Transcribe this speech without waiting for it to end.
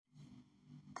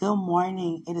Good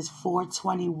morning. It is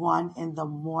 4:21 in the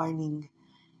morning.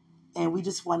 And we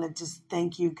just want to just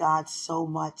thank you, God, so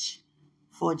much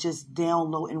for just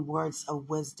downloading words of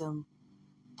wisdom.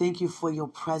 Thank you for your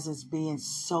presence being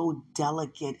so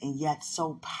delicate and yet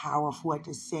so powerful at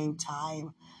the same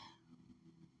time.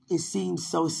 It seems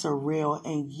so surreal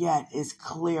and yet is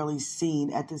clearly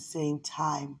seen at the same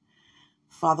time.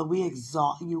 Father, we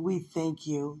exalt you. We thank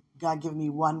you. God, give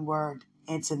me one word: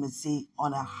 intimacy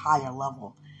on a higher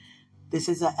level. This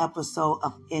is an episode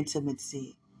of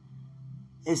intimacy.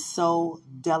 It's so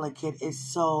delicate. It's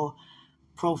so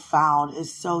profound.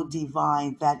 It's so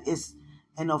divine that it's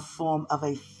in a form of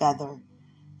a feather.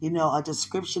 A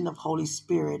description of Holy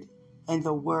Spirit and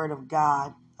the Word of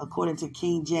God. According to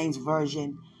King James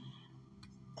Version,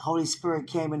 Holy Spirit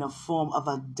came in the form of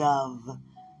a dove.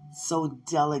 So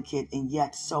delicate and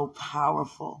yet so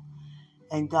powerful.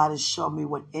 And God has shown me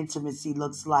what intimacy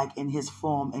looks like in his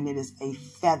form, and it is a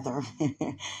feather.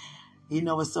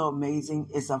 What's so amazing?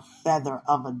 It's a feather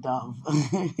of a dove.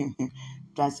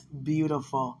 That's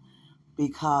beautiful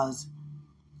because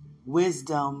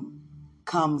wisdom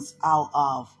comes out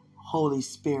of Holy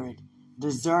Spirit.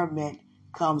 Discernment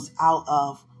comes out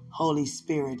of Holy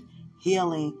Spirit.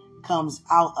 Healing comes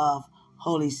out of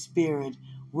Holy Spirit.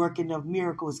 Working of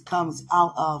miracles comes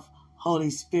out of Holy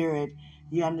Spirit.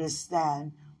 You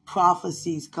understand?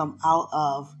 Prophecies come out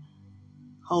of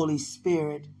Holy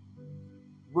Spirit.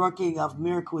 Working of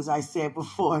miracles, I said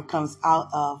before, comes out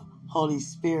of Holy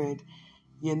Spirit.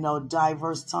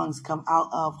 Diverse tongues come out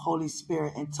of Holy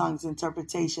Spirit, and tongues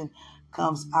interpretation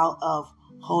comes out of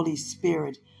Holy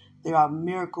Spirit. There are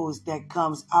miracles that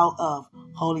comes out of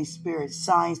Holy Spirit,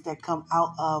 signs that come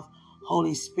out of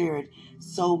Holy Spirit.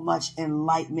 So much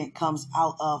enlightenment comes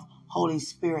out of Holy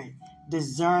Spirit.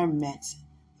 Discernment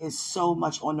is so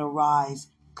much on the rise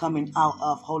coming out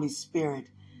of Holy Spirit.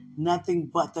 Nothing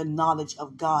but the knowledge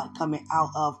of God coming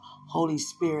out of Holy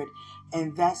Spirit.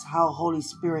 And that's how Holy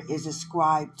Spirit is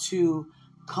described to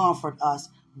comfort us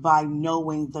by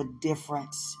knowing the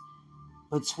difference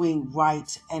between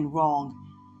right and wrong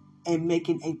and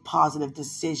making a positive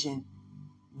decision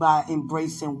by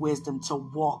embracing wisdom to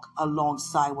walk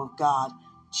alongside with God,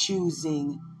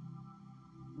 choosing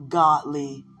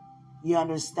godly, you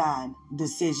understand,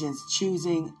 decisions,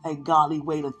 choosing a godly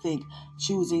way to think,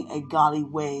 choosing a godly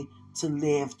way to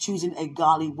live, choosing a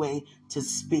godly way to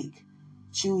speak,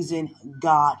 choosing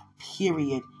God,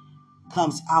 period,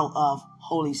 comes out of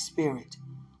Holy Spirit.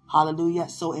 Hallelujah.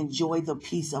 So enjoy the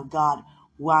peace of God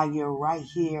while you're right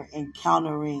here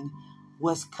encountering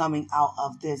what's coming out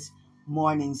of this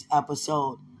morning's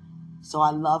episode. So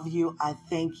I love you. I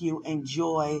thank you.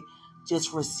 Enjoy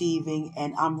just receiving,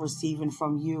 and I'm receiving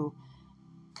from you.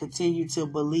 Continue to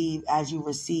believe as you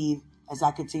receive, as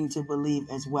I continue to believe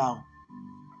as well.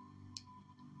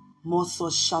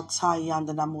 Moso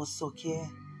shatayandana mosoke.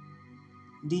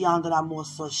 Diandana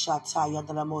moso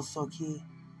shatayandana mosoki.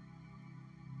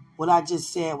 What I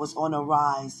just said was on a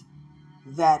rise,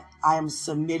 that I am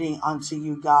submitting unto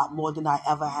you, God, more than I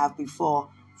ever have before,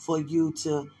 for you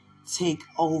to take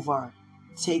over,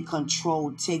 take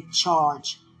control, take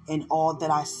charge in all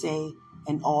that I say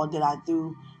and all that I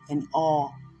do and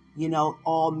all,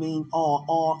 all mean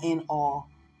all in all,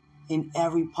 in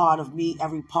every part of me,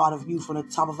 every part of you, from the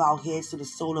top of our heads to the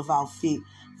sole of our feet.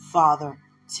 Father,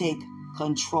 take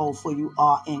control, for you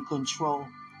are in control.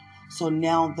 So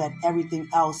now that everything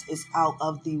else is out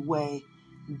of the way,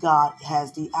 God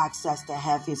has the access to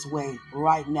have his way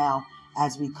right now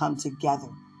as we come together.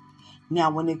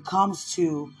 Now, when it comes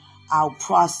to our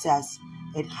process,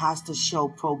 it has to show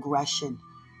progression.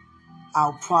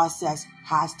 Our process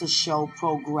has to show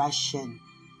progression.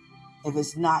 If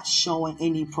it's not showing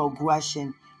any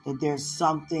progression, that there's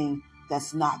something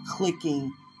that's not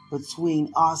clicking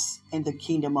between us and the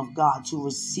kingdom of God to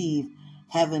receive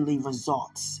heavenly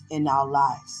results in our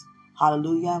lives.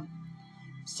 Hallelujah.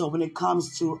 So when it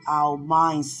comes to our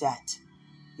mindset,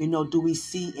 do we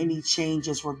see any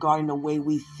changes regarding the way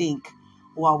we think,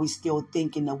 or are we still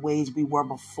thinking the ways we were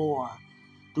before?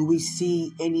 Do we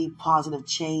see any positive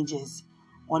changes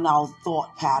on our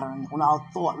thought pattern, on our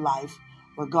thought life,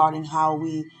 regarding how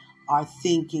we are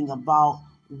thinking about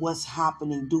what's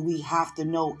happening? Do we have to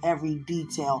know every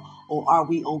detail, or are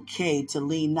we okay to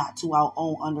lean not to our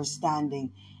own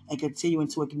understanding and continuing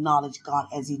to acknowledge God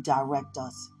as he directs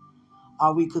us?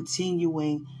 Are we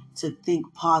continuing to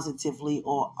think positively,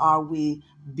 or are we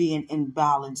being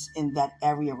imbalanced in that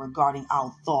area regarding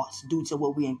our thoughts due to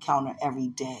what we encounter every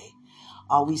day?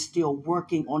 Are we still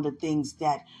working on the things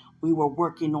that we were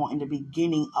working on in the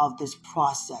beginning of this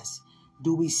process?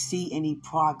 Do we see any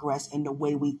progress in the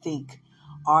way we think?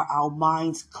 Are our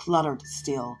minds cluttered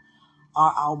still?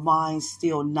 Are our minds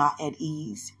still not at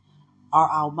ease? Are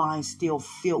our minds still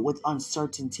filled with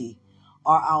uncertainty?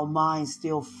 Are our minds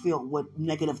still filled with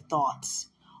negative thoughts?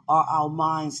 Are our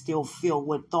minds still filled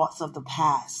with thoughts of the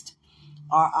past?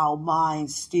 Are our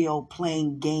minds still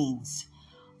playing games?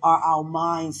 Are our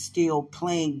minds still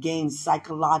playing games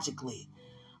psychologically?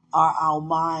 Are our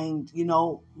mind,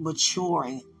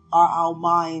 maturing? Are our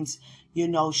minds,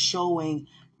 showing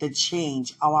the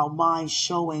change? Are our minds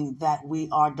showing that we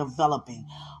are developing?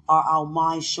 Are our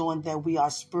minds showing that we are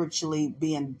spiritually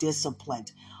being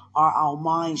disciplined? Are our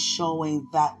minds showing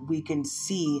that we can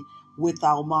see with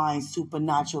our minds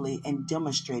supernaturally and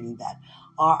demonstrating that?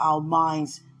 Are our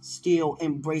minds still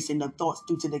embracing the thoughts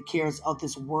due to the cares of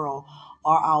this world?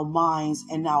 Are our minds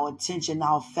and our attention,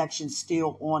 our affection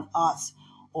still on us?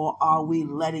 Or are we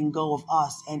letting go of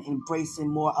us and embracing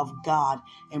more of God,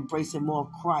 embracing more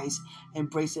of Christ,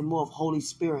 embracing more of Holy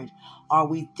Spirit? Are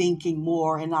we thinking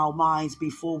more in our minds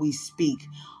before we speak?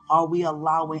 Are we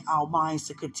allowing our minds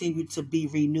to continue to be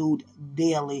renewed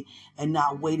daily and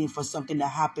not waiting for something to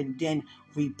happen, then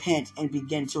repent and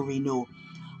begin to renew?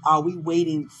 Are we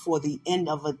waiting for the end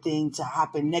of a thing to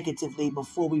happen negatively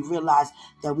before we realize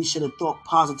that we should have thought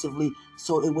positively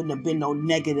so it wouldn't have been no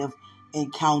negative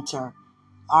encounter?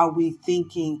 Are we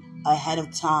thinking ahead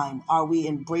of time? Are we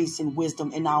embracing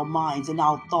wisdom in our minds and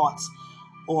our thoughts?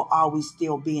 Or are we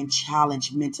still being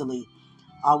challenged mentally?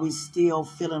 Are we still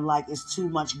feeling like it's too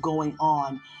much going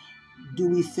on? Do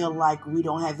we feel like we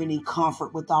don't have any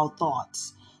comfort with our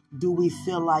thoughts? Do we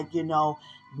feel like,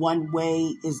 one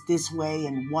way is this way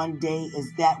and one day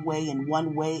is that way and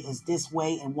one way is this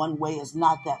way and one way is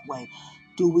not that way?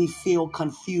 Do we feel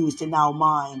confused in our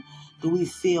mind? Do we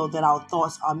feel that our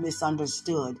thoughts are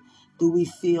misunderstood? Do we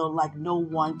feel like no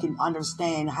one can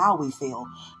understand how we feel?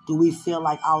 Do we feel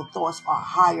like our thoughts are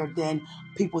higher than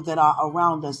people that are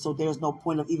around us, so there's no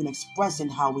point of even expressing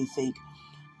how we think?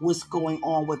 What's going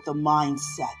on with the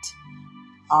mindset?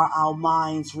 Are our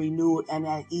minds renewed and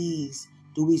at ease?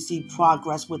 Do we see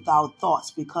progress with our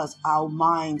thoughts? Because our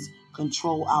minds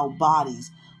control our bodies.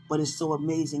 But it's so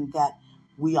amazing that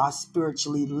we are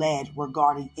spiritually led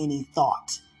regarding any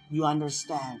thought. You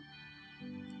understand?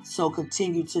 So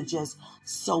continue to just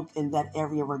soak in that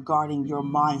area regarding your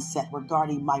mindset,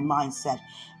 regarding my mindset.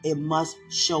 It must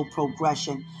show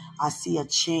progression. I see a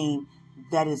chain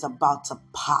that is about to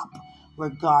pop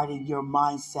regarding your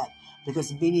mindset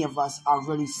because many of us are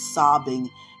really sobbing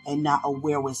and not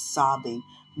aware we're sobbing.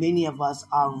 Many of us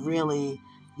are really,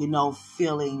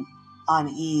 feeling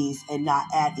unease and not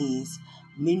at ease.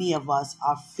 Many of us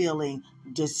are feeling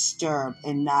disturbed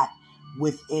and not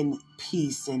within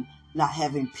peace and not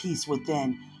having peace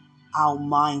within our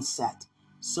mindset.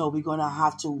 So we're going to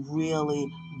have to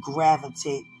really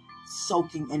gravitate,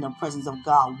 soaking in the presence of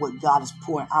God, what God is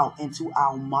pouring out into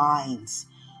our minds.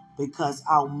 Because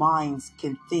our minds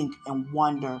can think and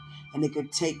wonder, and it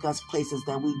could take us places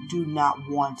that we do not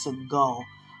want to go.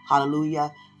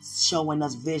 Hallelujah. Showing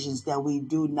us visions that we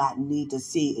do not need to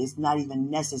see. It's not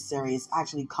even necessary. It's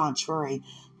actually contrary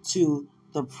to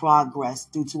the progress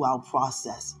due to our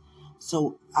process.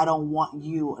 So I don't want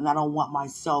you and I don't want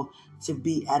myself to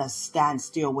be at a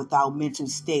standstill with our mental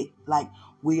state, like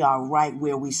we are right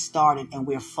where we started and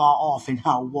we're far off in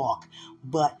our walk.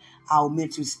 But our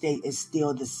mental state is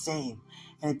still the same.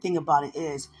 And the thing about it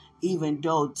is, even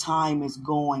though time is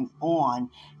going on,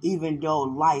 even though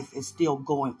life is still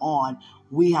going on,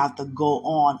 we have to go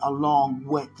on along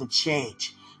with the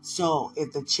change. So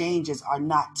if the changes are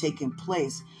not taking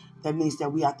place, that means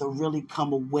that we have to really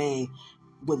come away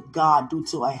with God due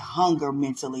to a hunger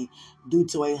mentally, due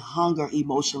to a hunger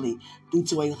emotionally, due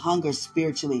to a hunger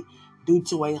spiritually, due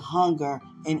to a hunger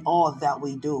in all that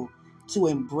we do, to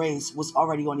embrace what's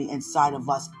already on the inside of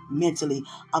us mentally.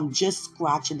 I'm just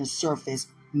scratching the surface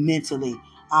mentally,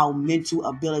 our mental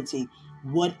ability.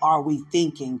 What are we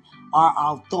thinking? Are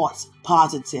our thoughts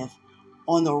positive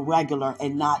on the regular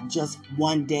and not just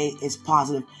one day is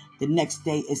positive, the next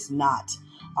day is not?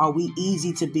 Are we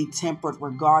easy to be tempered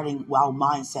regarding our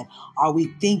mindset? Are we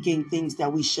thinking things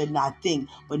that we should not think,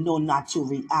 but know not to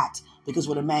react? Because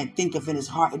what a man thinketh in his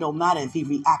heart, it don't matter if he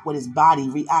react with his body,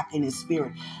 react in his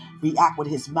spirit, react with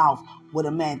his mouth. What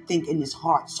a man think in his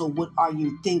heart. So what are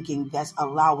you thinking that's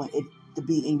allowing it to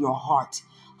be in your heart?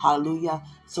 Hallelujah.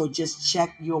 So just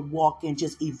check your walk and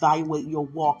just evaluate your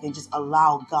walk and just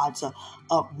allow God to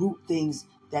uproot things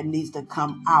that needs to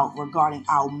come out regarding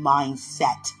our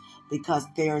mindset, because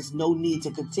there's no need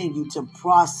to continue to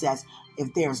process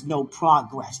if there's no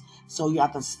progress. So you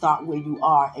have to start where you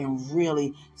are and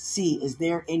really see, is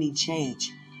there any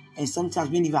change? And sometimes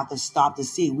we don't even have to stop to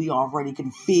see. We already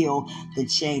can feel the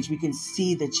change. We can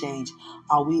see the change.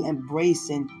 Are we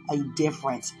embracing a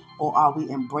difference, or are we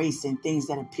embracing things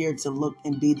that appear to look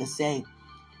and be the same?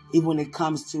 Even when it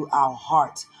comes to our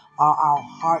hearts, are our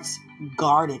hearts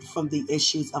guarded from the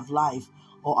issues of life,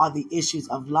 or are the issues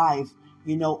of life,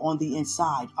 on the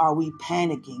inside? Are we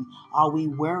panicking? Are we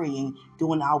worrying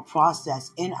during our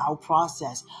process? In our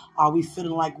process, are we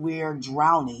feeling like we're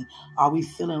drowning? Are we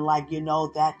feeling like,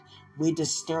 that we're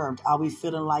disturbed? Are we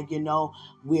feeling like,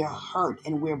 we're hurt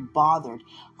and we're bothered?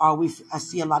 I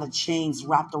see a lot of chains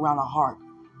wrapped around our heart.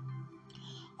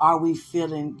 Are we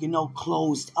feeling,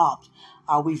 closed up?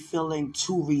 Are we feeling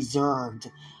too reserved?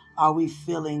 Are we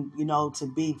feeling,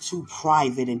 to be too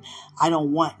private and I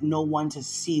don't want no one to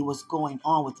see what's going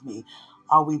on with me?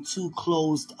 Are we too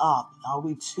closed up? Are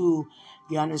we too,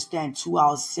 to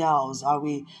ourselves? Are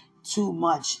we too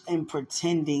much in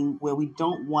pretending where we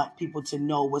don't want people to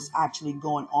know what's actually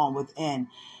going on within?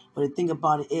 But the thing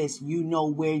about it is,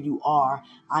 where you are.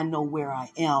 I know where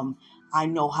I am. I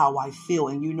know how I feel,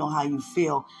 and you know how you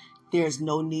feel. There's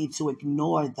no need to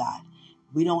ignore that.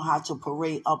 We don't have to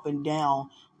parade up and down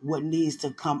what needs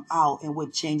to come out and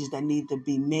what changes that need to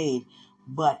be made.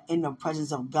 But in the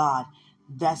presence of God,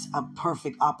 that's a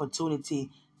perfect opportunity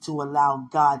to allow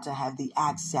God to have the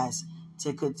access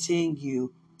to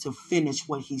continue to finish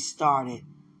what He started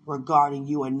regarding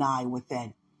you and I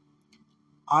within.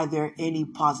 Are there any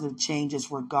positive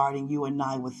changes regarding you and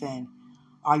I within?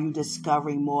 Are you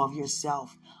discovering more of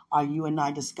yourself? Are you and I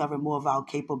discovering more of our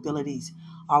capabilities?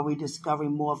 Are we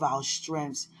discovering more of our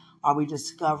strengths? Are we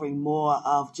discovering more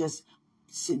of just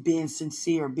being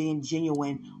sincere, being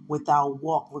genuine with our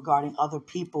walk regarding other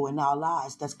people in our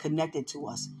lives that's connected to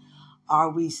us?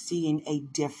 Are we seeing a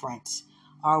difference?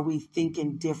 Are we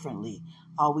thinking differently?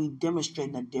 Are we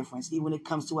demonstrating a difference? Even when it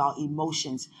comes to our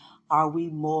emotions, are we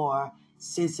more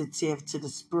sensitive to the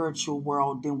spiritual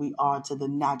world than we are to the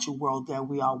natural world that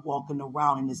we are walking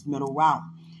around in this middle round?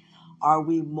 Are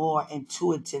we more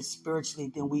intuitive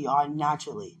spiritually than we are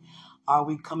naturally? Are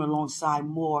we coming alongside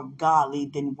more godly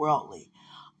than worldly?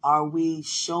 Are we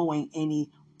showing any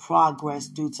progress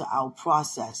due to our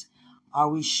process? Are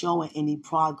we showing any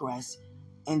progress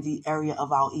in the area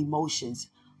of our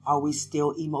emotions? Are we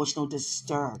still emotional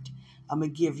disturbed? I'm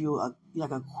gonna give you a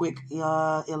quick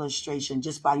illustration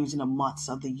just by using the months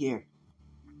of the year.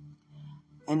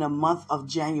 In the month of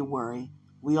January,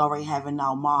 we already have in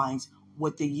our minds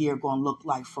what the year going to look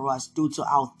like for us due to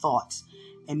our thoughts.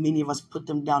 And many of us put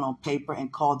them down on paper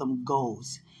and call them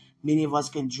goals. Many of us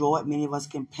can draw it, many of us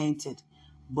can paint it,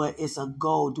 but it's a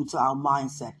goal due to our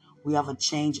mindset. We have a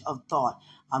change of thought.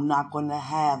 I'm not going to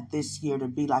have this year to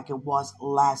be like it was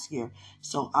last year.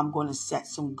 So I'm going to set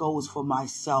some goals for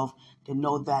myself to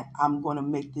know that I'm going to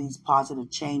make these positive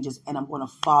changes and I'm going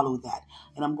to follow that.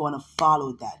 And I'm going to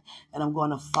follow that. And I'm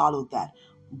going to follow that.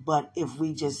 But if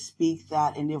we just speak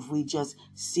that and if we just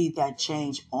see that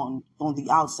change on the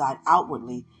outside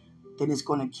outwardly, then it's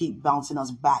going to keep bouncing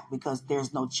us back because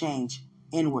there's no change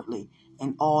inwardly.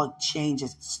 And all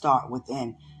changes start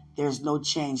within. There's no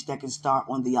change that can start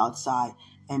on the outside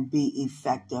and be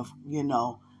effective,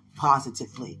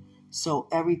 positively. So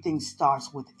everything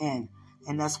starts within.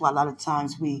 And that's why a lot of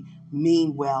times we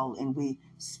mean well and we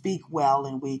speak well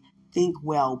and we think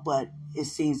well, but it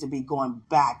seems to be going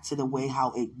back to the way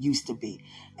how it used to be.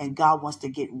 And God wants to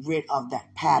get rid of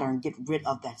that pattern, get rid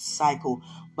of that cycle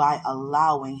by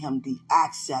allowing Him the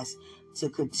access to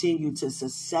continue to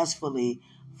successfully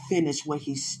finish what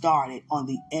He started on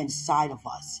the inside of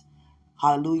us.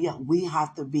 Hallelujah. We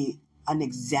have to be an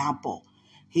example.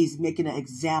 He's making an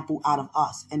example out of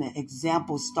us, and an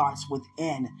example starts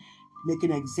within.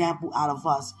 Making an example out of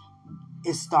us,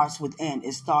 it starts within.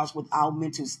 It starts with our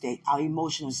mental state, our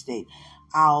emotional state,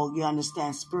 our,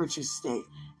 spiritual state,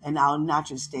 and our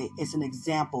natural state. It's an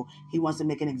example. He wants to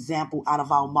make an example out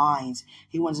of our minds.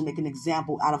 He wants to make an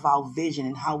example out of our vision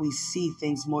and how we see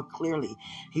things more clearly.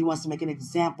 He wants to make an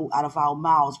example out of our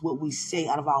mouths, what we say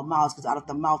out of our mouths, because out of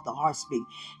the mouth, the heart speak.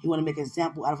 He wants to make an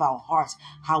example out of our hearts,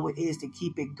 how it is to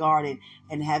keep it guarded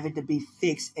and have it to be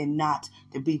fixed and not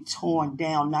to be torn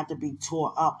down, not to be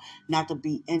tore up, not to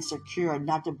be insecure,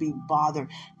 not to be bothered,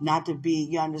 not to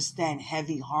be,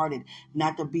 heavy-hearted,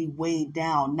 not to be weighed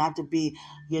down, not to be,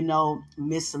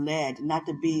 misled, not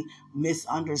to be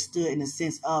misunderstood in the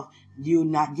sense of you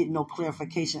not getting no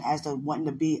clarification as to wanting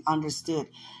to be understood,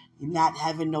 not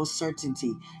having no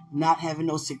certainty, not having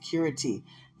no security.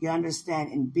 You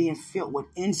understand? And being filled with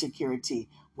insecurity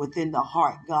within the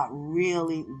heart. God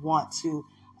really wants to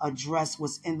address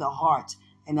what's in the heart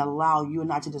and allow you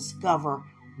and I to discover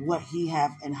what he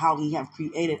have and how he have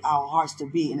created our hearts to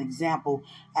be an example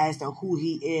as to who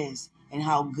he is and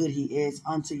how good he is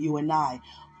unto you and I.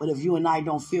 But if you and I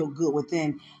don't feel good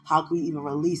within, how can we even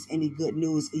release any good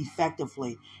news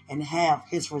effectively and have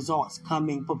his results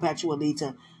coming perpetually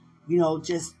to,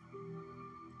 just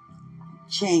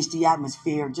change the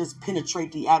atmosphere, just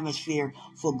penetrate the atmosphere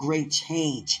for great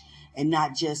change and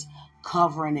not just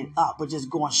covering it up, but just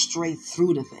going straight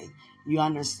through the thing. You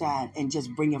understand? And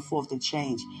just bringing forth the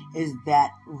change is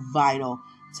that vital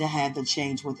to have the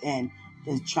change within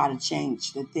and try to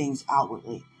change the things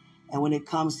outwardly. And when it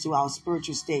comes to our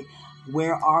spiritual state,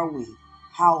 where are we?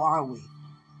 How are we?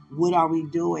 What are we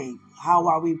doing? How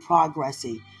are we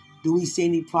progressing? Do we see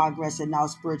any progress in our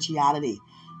spirituality?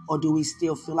 Or do we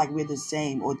still feel like we're the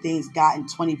same? Or things gotten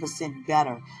 20%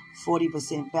 better,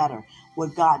 40% better?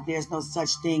 With God, there's no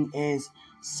such thing as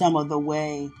some of the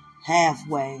way,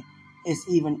 halfway. It's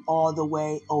even all the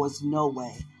way or it's no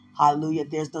way. Hallelujah.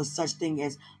 There's no such thing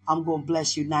as I'm going to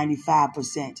bless you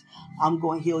 95%. I'm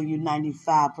going to heal you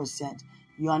 95%.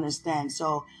 You understand?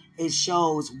 So it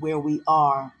shows where we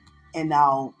are in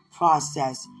our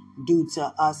process due to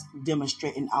us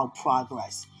demonstrating our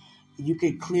progress. You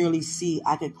could clearly see,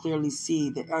 I could clearly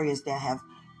see the areas that have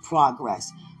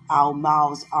progress. Our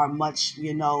mouths are much,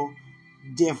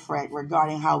 different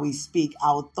regarding how we speak.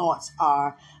 Our thoughts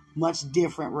are much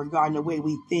different regarding the way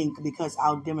we think because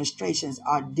our demonstrations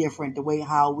are different. The way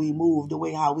how we move, the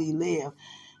way how we live,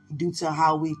 due to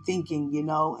how we thinking,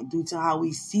 due to how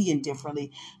we seeing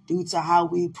differently, due to how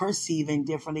we perceiving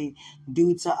differently,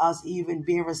 due to us even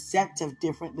being receptive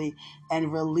differently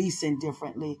and releasing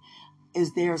differently.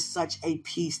 Is there such a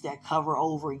peace that cover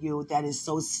over you that is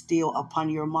so still upon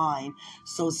your mind,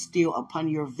 so still upon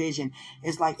your vision?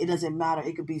 It's like it doesn't matter.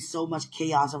 It could be so much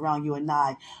chaos around you and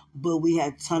I, but we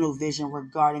have tunnel vision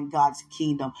regarding God's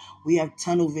kingdom. We have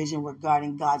tunnel vision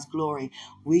regarding God's glory.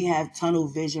 We have tunnel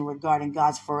vision regarding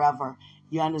God's forever.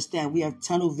 You understand? We have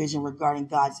tunnel vision regarding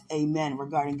God's amen,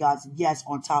 regarding God's yes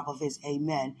on top of his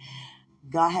amen.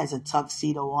 God has a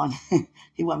tuxedo on.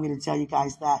 He want me to tell you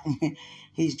guys that.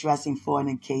 He's dressing for an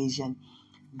occasion.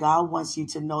 God wants you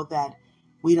to know that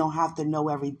we don't have to know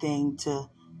everything to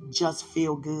just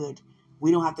feel good.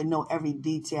 We don't have to know every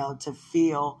detail to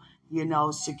feel,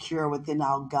 secure within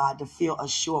our God, to feel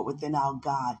assured within our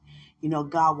God.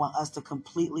 God wants us to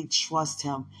completely trust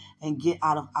him and get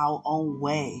out of our own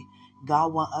way.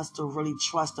 God wants us to really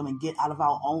trust him and get out of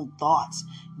our own thoughts,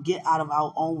 get out of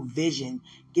our own vision,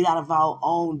 get out of our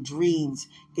own dreams,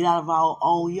 get out of our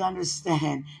own, you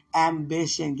understand,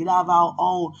 ambition, get out of our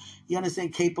own, you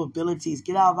understand, capabilities,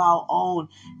 get out of our own,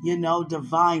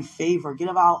 divine favor, get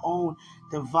out of our own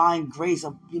divine grace,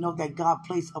 that God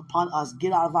placed upon us.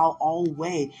 Get out of our own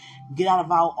way, get out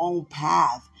of our own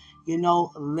path,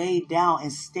 lay down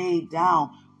and stay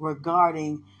down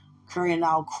regarding carrying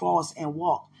our cross and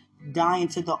walk. Dying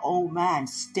to the old man,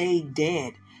 stay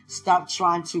dead. Stop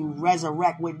trying to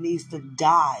resurrect what needs to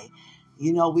die.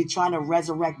 We're trying to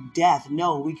resurrect death.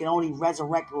 No, we can only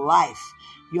resurrect life.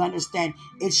 You understand?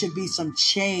 It should be some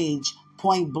change,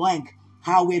 point blank,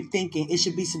 how we're thinking. It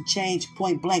should be some change,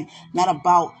 point blank, not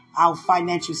about our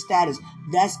financial status.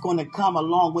 That's going to come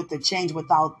along with the change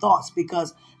with our thoughts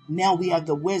because now we have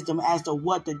the wisdom as to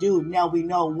what to do. Now we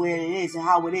know where it is and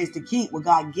how it is to keep what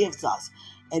God gives us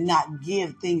and not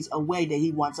give things away that he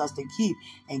wants us to keep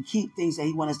and keep things that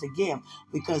he wants us to give,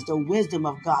 because the wisdom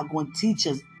of God going to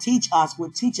teach us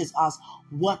what teaches us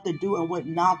what to do and what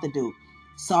not to do.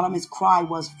 Solomon's cry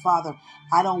was, Father,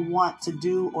 I don't want to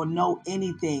do or know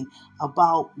anything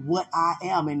about what I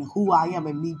am and who I am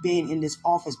and me being in this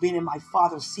office, being in my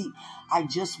father's seat. I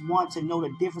just want to know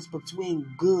the difference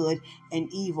between good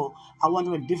and evil. I want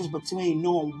to know the difference between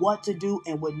knowing what to do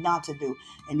and what not to do.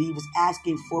 And he was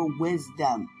asking for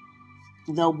wisdom,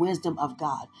 the wisdom of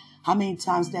God. How many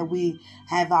times that we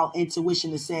have our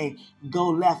intuition to say, go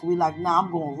left. We like, nah,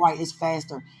 I'm going right. It's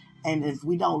faster. And if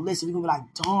we don't listen, we're going to be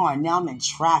like, darn, now I'm in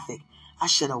traffic. I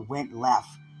should have went left.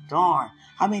 Darn.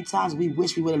 How many times we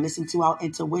wish we would have listened to our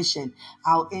intuition?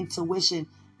 Our intuition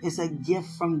is a gift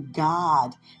from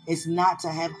God. It's not to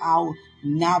have our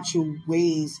natural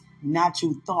ways,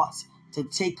 natural thoughts to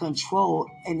take control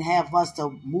and have us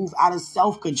to move out of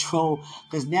self-control,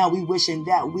 because now we wishing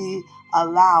that we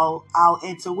allow our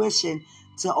intuition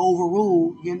to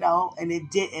overrule, and it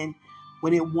didn't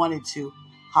when it wanted to.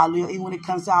 Hallelujah. Even when it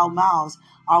comes to our mouths,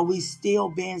 are we still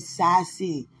being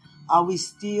sassy? Are we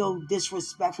still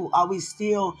disrespectful? Are we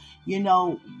still,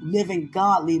 living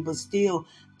godly, but still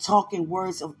talking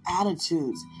words of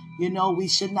attitudes? We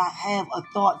should not have a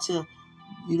thought to,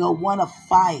 want to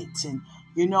fight and,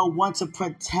 want to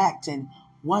protect and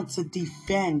want to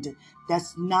defend,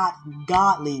 that's not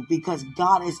godly, because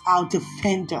God is our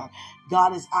defender.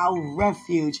 God is our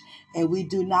refuge, and we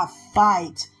do not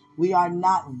fight. We are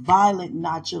not violent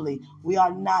naturally. We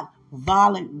are not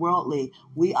violent worldly.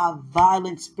 We are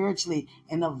violent spiritually,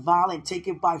 and the violent take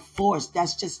it by force.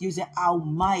 That's just using our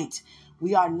might.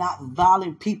 We are not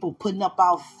violent people putting up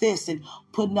our fists and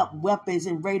putting up weapons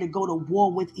and ready to go to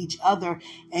war with each other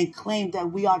and claim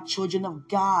that we are children of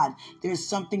God. There's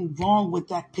something wrong with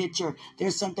that picture.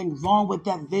 There's something wrong with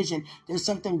that vision. There's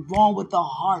something wrong with the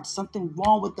heart, something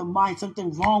wrong with the mind,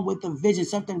 something wrong with the vision,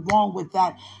 something wrong with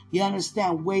that, you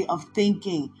understand, way of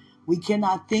thinking. We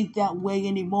cannot think that way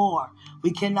anymore.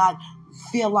 We cannot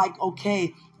feel like,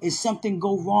 okay, if something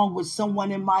go wrong with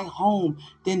someone in my home,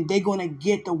 then they're going to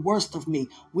get the worst of me.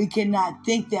 We cannot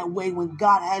think that way when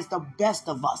God has the best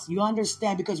of us. You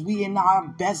understand? Because we in our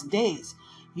best days.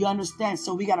 You understand?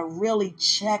 So we got to really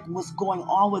check what's going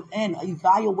on within,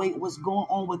 evaluate what's going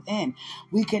on within.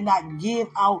 We cannot give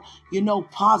out,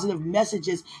 positive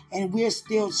messages, and we're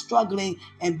still struggling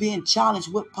and being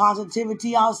challenged with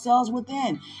positivity ourselves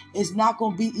within. It's not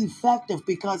going to be effective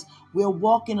because we're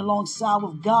walking alongside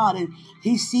with God, and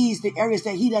He sees the areas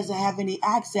that He doesn't have any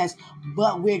access,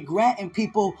 but we're granting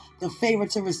people the favor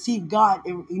to receive God,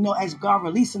 as God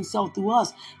releases Himself through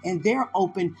us, and they're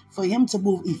open for Him to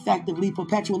move effectively,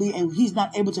 perpetually, and He's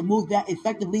not able to move that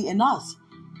effectively in us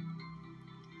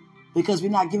because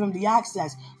we're not giving Him the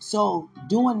access. So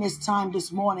during this time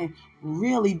this morning,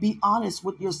 really be honest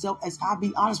with yourself as I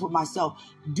be honest with myself.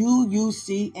 Do you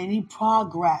see any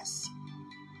progress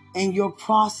in your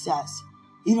process,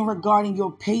 even regarding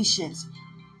your patience?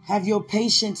 Have your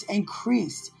patience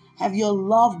increased? Have your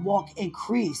love walk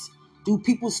increased? Do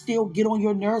people still get on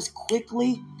your nerves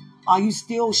quickly? Are you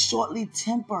still shortly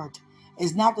tempered?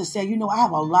 It's not to say, I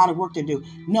have a lot of work to do.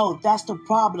 No, that's the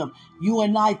problem. You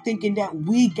and I thinking that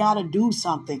we got to do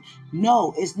something.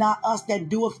 No, it's not us that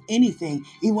doeth anything,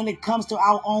 even when it comes to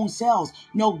our own selves.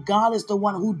 No, God is the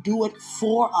one who do it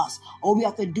for us. All we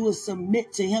have to do is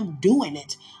submit to Him doing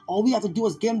it. All we have to do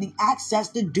is give Him the access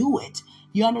to do it.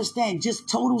 You understand? Just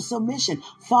total submission.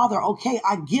 Father, okay,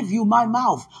 I give you my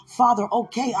mouth. Father,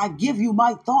 okay, I give you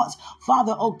my thoughts.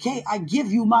 Father, okay, I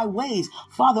give you my ways.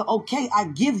 Father, okay, I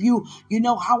give you,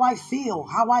 how I feel,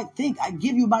 how I think. I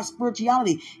give you my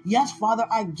spirituality. Yes, Father,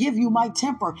 I give you my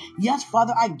temper. Yes,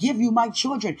 Father, I give you my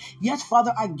children. Yes,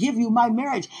 Father, I give you my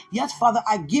marriage. Yes, Father,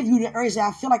 I give you the areas that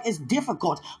I feel like it's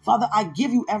difficult. Father, I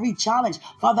give you every challenge.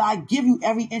 Father, I give you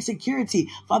every insecurity.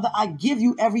 Father, I give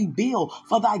you every bill.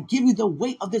 Father, I give you the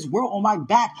weight of this world on my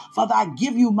back. Father, I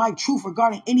give you my truth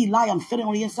regarding any lie I'm feeling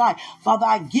on the inside. Father,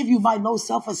 I give you my low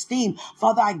self-esteem.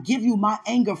 Father, I give you my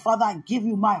anger. Father, I give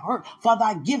you my hurt. Father,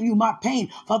 I give you my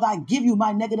pain. Father, I give you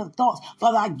my negative thoughts.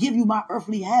 Father, I give you my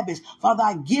earthly habits. Father,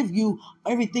 I give you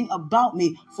everything about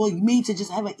me for me to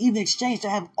just have an even exchange, to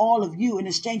have all of you in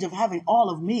exchange of having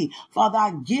all of me. Father,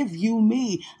 I give you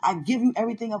me. I give you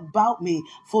everything about me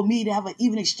for me to have an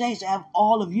even exchange, to have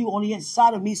all of you on the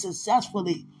inside of me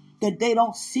successfully. That they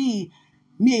don't see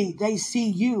me, they see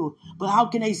you. But how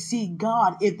can they see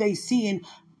God if they see in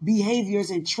behaviors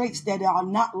and traits that are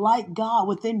not like God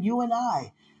within you and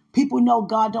I? People know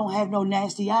God don't have no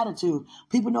nasty attitude.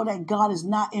 People know that God is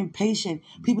not impatient.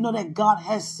 People know that God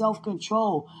has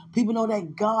self-control. People know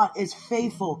that God is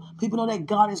faithful. People know that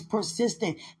God is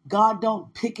persistent. God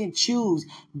don't pick and choose.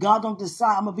 God don't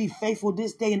decide I'm going to be faithful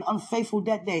this day and unfaithful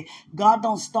that day. God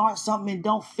don't start something and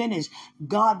don't finish.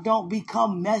 God don't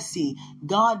become messy.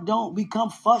 God don't become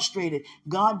frustrated.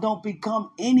 God don't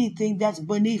become anything that's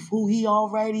beneath who He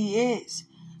already is.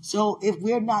 So if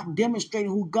we're not demonstrating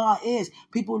who God is,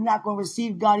 people are not going to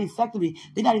receive God effectively.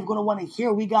 They're not even going to want to hear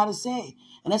what we got to say.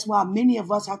 And that's why many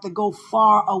of us have to go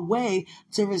far away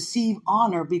to receive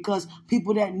honor, because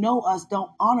people that know us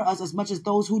don't honor us as much as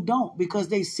those who don't, because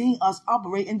they see us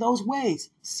operate in those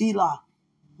ways. Selah.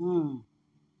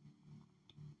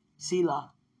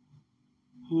 Selah.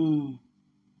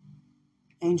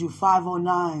 Angel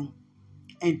 509.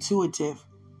 Intuitive.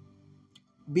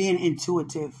 Being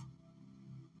intuitive.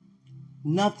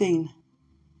 Nothing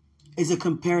is a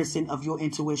comparison of your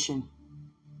intuition.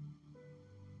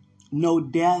 No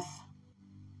death,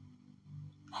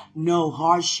 no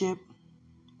hardship,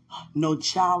 no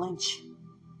challenge,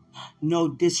 no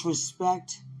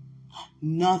disrespect.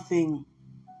 Nothing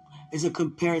is a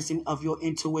comparison of your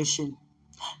intuition.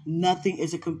 Nothing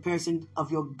is a comparison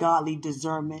of your godly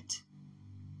discernment.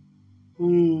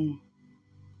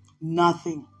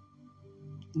 Nothing.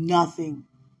 Nothing.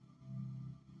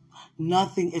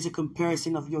 Nothing is a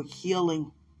comparison of your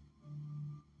healing.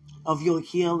 Of your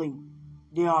healing.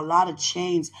 There are a lot of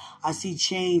chains. I see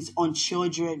chains on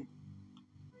children.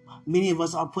 Many of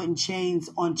us are putting chains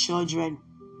on children.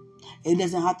 It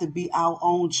doesn't have to be our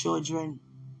own children.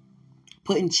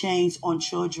 Putting chains on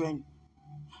children,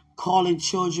 calling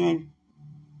children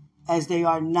as they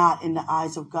are not in the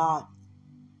eyes of God.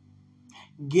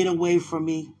 Get away from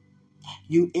me.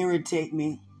 You irritate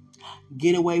me.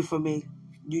 Get away from me.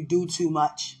 You do too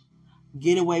much.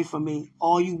 Get away from me.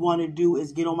 All you want to do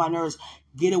is get on my nerves.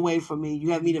 Get away from me.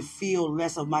 You have me to feel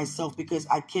less of myself because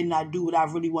I cannot do what I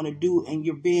really want to do. And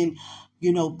you're being,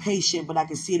 patient, but I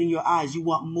can see it in your eyes. You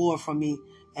want more from me,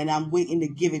 and I'm waiting to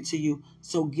give it to you.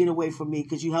 So get away from me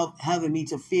because you help having me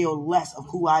to feel less of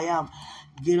who I am.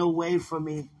 Get away from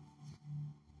me.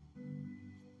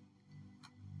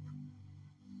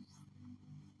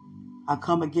 I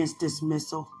come against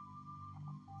dismissal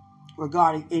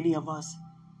regarding any of us,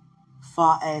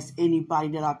 far as anybody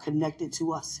that are connected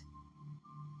to us.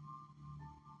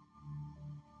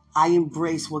 I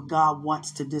embrace what God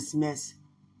wants to dismiss.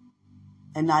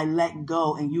 And I let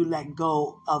go, and you let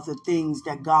go of the things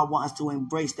that God wants us to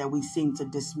embrace that we seem to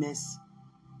dismiss.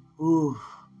 Ooh,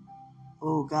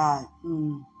 oh God.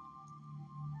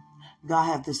 God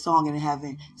have the song in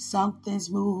heaven. Something's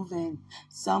moving,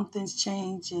 something's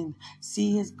changing.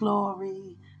 See his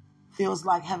glory. Feels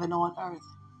like heaven on earth.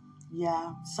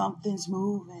 Yeah, something's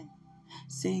moving.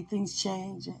 See things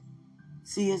changing.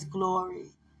 See his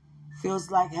glory.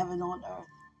 Feels like heaven on earth.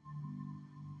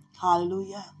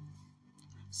 Hallelujah.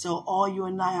 So all you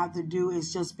and I have to do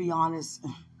is just be honest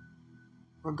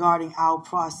regarding our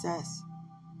process.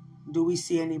 Do we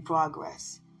see any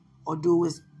progress? Or do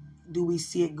we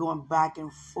see it going back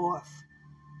and forth?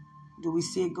 Do we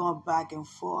see it going back and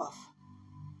forth?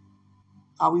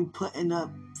 Are we putting the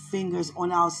fingers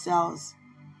on ourselves?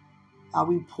 Are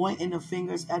we pointing the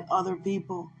fingers at other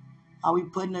people? Are we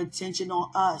putting attention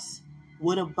on us?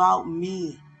 What about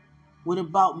me? What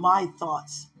about my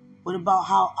thoughts? What about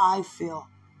how I feel?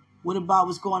 What about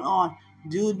what's going on?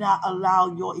 Do not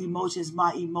allow your emotions,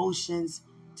 my emotions,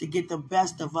 to get the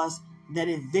best of us, that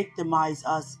it victimize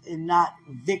us and not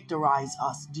victorize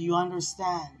us. Do you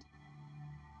understand?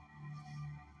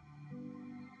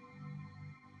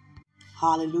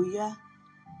 Hallelujah.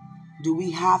 Do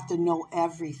we have to know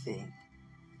everything?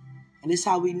 And this is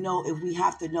how we know if we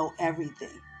have to know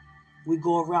everything. We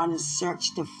go around and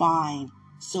search to find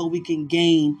so we can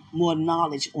gain more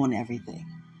knowledge on everything.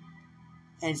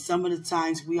 And some of the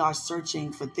times we are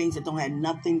searching for things that don't have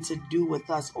nothing to do with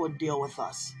us or deal with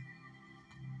us.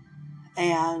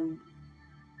 And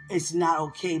it's not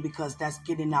okay because that's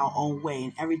getting our own way.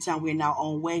 And every time we're in our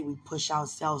own way, we push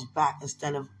ourselves back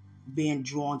instead of being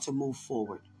drawn to move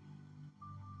forward.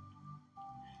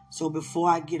 So before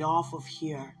I get off of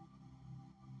here,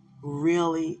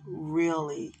 really,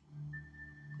 really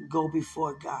go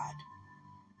before God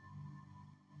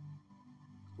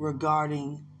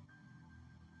regarding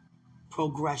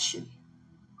progression.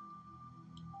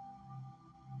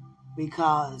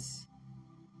 Because,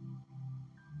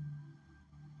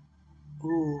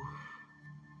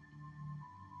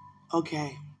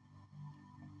 okay.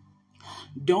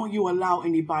 Don't you allow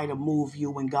anybody to move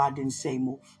you when God didn't say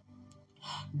move.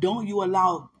 Don't you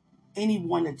allow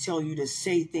anyone to tell you to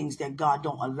say things that God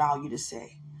don't allow you to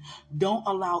say. Don't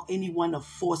allow anyone to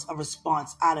force a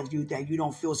response out of you that you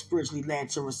don't feel spiritually led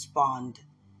to respond.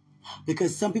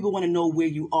 Because some people want to know where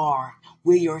you are,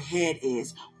 where your head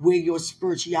is, where your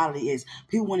spirituality is.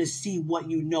 People want to see what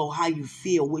you know, how you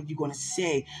feel, what you're going to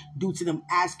say, due to them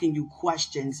asking you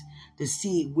questions to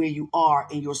see where you are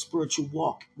in your spiritual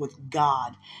walk with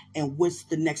God and what's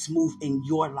the next move in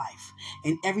your life.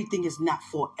 And everything is not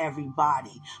for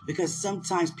everybody, because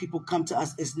sometimes people come to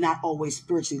us, it's not always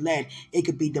spiritually led. It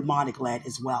could be demonic led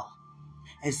as well.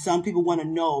 And some people want to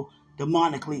know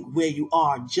demonically where you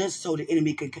are, just so the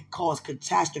enemy can cause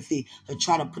catastrophe to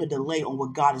try to put a delay on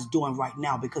what God is doing right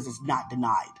now, because it's not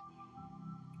denied.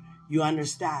 You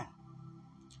understand?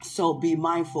 So be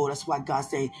mindful. That's why God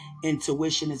say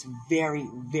intuition is very,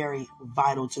 very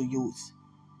vital to use.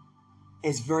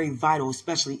 It's very vital,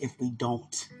 especially if we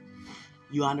don't.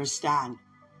 You understand?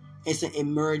 It's an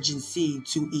emergency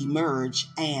to emerge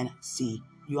and see.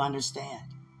 You understand?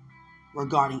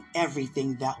 Regarding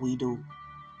everything that we do.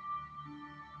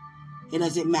 It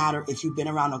doesn't matter if you've been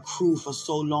around a crew for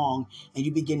so long and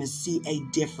you begin to see a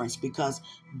difference, because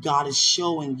God is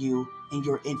showing you in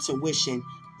your intuition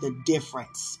the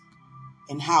difference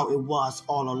and how it was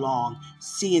all along.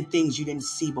 Seeing things you didn't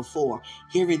see before,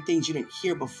 hearing things you didn't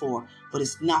hear before. But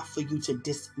it's not for you to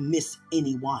dismiss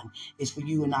anyone. It's for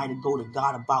you and I to go to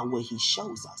God about what he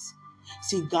shows us.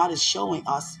 See, God is showing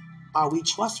us, are we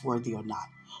trustworthy or not?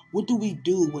 What do we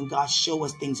do when God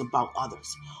shows us things about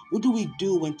others? What do we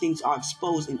do when things are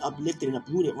exposed and uplifted and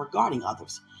uprooted regarding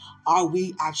others? Are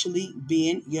we actually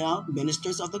being,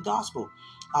 ministers of the gospel?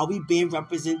 Are we being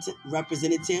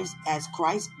representatives as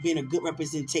Christ, being a good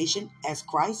representation as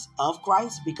Christ, of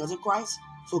Christ, because of Christ?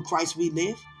 For Christ we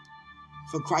live.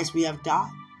 For Christ we have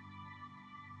died.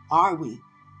 Are we?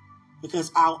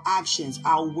 Because our actions,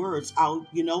 our words, our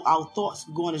thoughts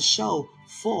going to show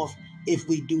forth if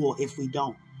we do or if we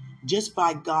don't. Just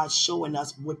by God showing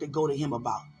us what to go to him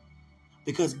about.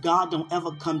 Because God don't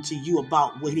ever come to you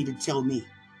about what he need to tell me.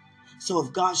 So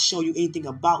if God show you anything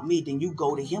about me, then you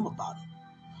go to him about it.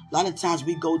 A lot of times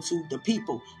we go to the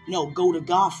people. No, go to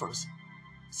God first.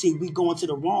 See, we going to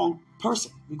the wrong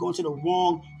person. We going to the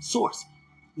wrong source.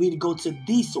 We need to go to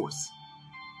the source.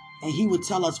 And he would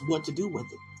tell us what to do with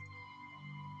it.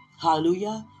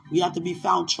 Hallelujah. We have to be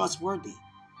found trustworthy.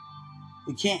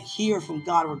 We can't hear from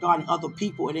God regarding other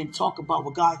people and then talk about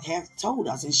what God has told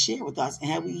us and share with us,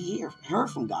 and have we heard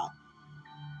from God.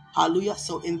 Hallelujah.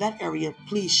 So in that area,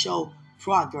 please show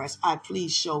progress.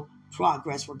 Please show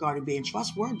progress regarding being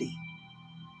trustworthy.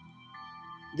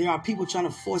 There are people trying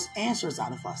to force answers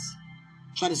out of us,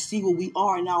 try to see where we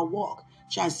are in our walk,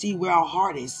 try to see where our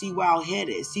heart is, see where our head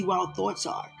is, see where our thoughts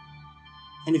are.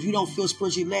 And if you don't feel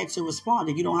spiritually led to respond,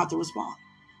 then you don't have to respond.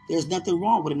 There's nothing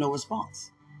wrong with a no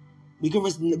response. We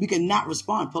can not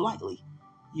respond politely.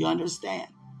 You understand?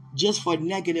 Just for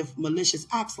negative, malicious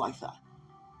acts like that.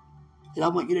 And I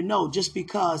want you to know, just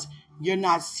because you're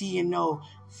not seeing no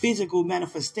physical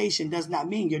manifestation does not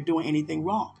mean you're doing anything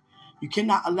wrong. You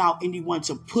cannot allow anyone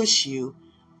to push you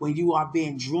when you are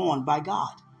being drawn by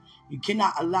God. You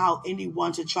cannot allow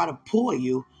anyone to try to pull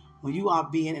you when you are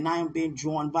being, and I am being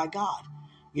drawn by God.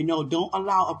 Don't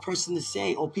allow a person to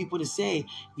say, or people to say,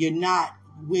 you're not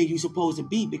where you're supposed to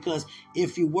be, because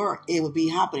if you were, it would be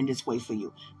happening this way for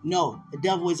you. No, the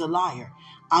devil is a liar.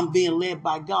 I'm being led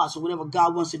by God. So whatever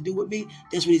God wants to do with me,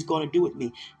 that's what he's going to do with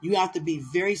me. You have to be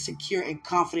very secure and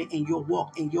confident in your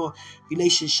walk, in your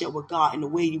relationship with God, in the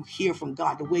way you hear from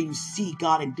God, the way you see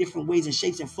God in different ways and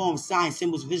shapes and forms, signs,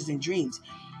 symbols, visions, and dreams.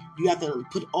 You have to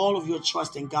put all of your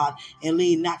trust in God and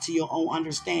lean not to your own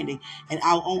understanding. And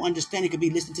our own understanding could be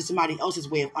listening to somebody else's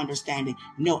way of understanding.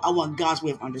 No, I want God's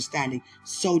way of understanding.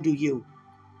 So do you.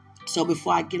 So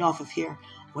before I get off of here,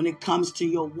 when it comes to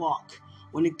your walk,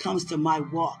 when it comes to my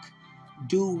walk,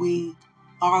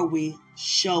 are we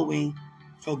showing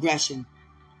progression?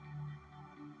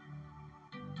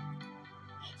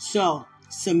 So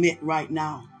submit right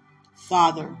now.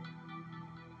 Father,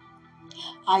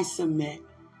 I submit.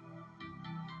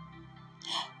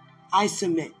 I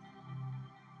submit.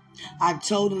 I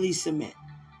totally submit.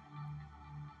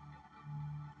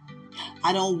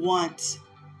 I don't want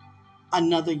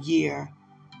another year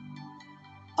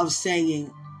of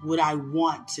saying what I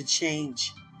want to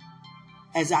change.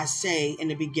 As I say in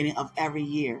the beginning of every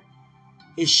year,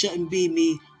 it shouldn't be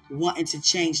me wanting to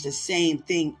change the same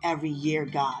thing every year,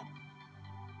 God.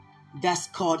 That's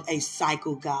called a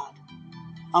cycle, God.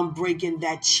 I'm breaking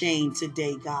that chain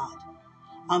today, God.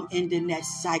 I'm ending that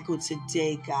cycle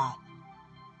today, God.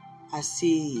 I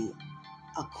see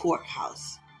a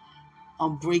courthouse.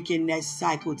 I'm breaking that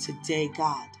cycle today,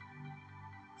 God.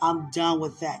 I'm done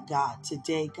with that, God.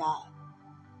 Today, God.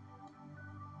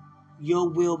 Your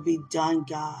will be done,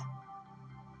 God.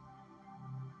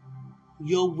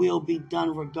 Your will be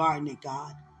done regarding it,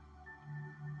 God.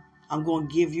 I'm going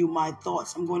to give you my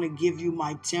thoughts. I'm going to give you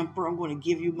my temper. I'm going to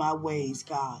give you my ways,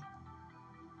 God.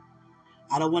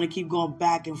 I don't want to keep going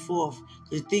back and forth.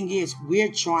 The thing is,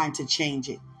 we're trying to change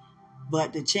it,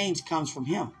 but the change comes from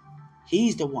him.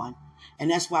 He's the one.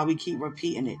 And that's why we keep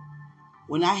repeating it.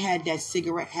 When I had that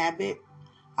cigarette habit,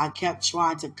 I kept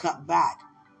trying to cut back,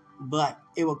 but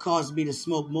it would cause me to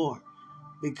smoke more,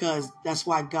 because that's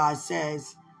why God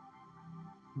says,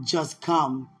 just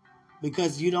come,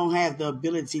 because you don't have the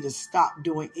ability to stop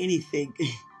doing anything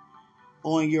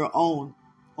on your own,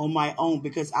 on my own,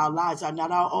 because our lives are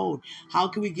not our own. How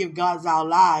can we give God our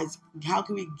lives? How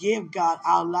can we give God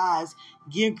our lives,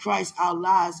 give Christ our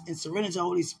lives, and surrender to the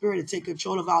Holy Spirit to take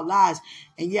control of our lives,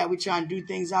 and yet we try and do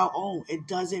things our own? It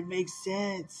doesn't make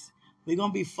sense. We're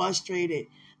going to be frustrated.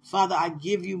 Father, I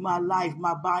give you my life.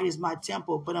 My body is my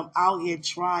temple, but I'm out here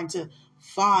trying to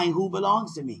find who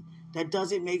belongs to me. That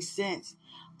doesn't make sense.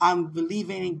 I'm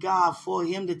believing in God for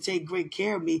him to take great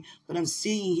care of me, but I'm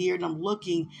seeing here and I'm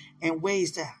looking in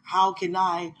ways to how can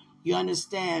I, you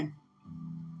understand,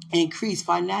 increase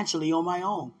financially on my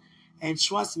own. And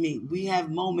trust me, we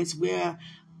have moments where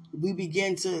we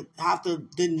begin to have to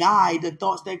deny the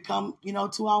thoughts that come,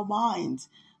 to our minds.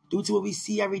 due to what we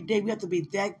see every day. We have to be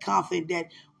that confident that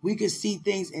we can see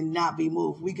things and not be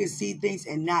moved. We can see things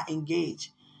and not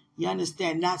engage. You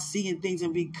understand? Not seeing things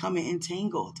and becoming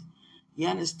entangled. You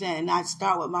understand? And I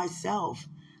start with myself.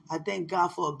 I thank God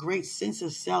for a great sense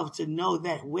of self to know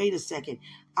that, wait a second,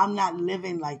 I'm not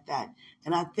living like that.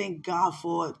 And I thank God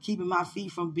for keeping my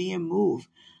feet from being moved.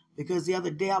 Because the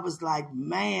other day I was like,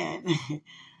 man,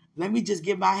 let me just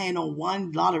get my hand on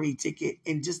one lottery ticket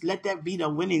and just let that be the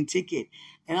winning ticket.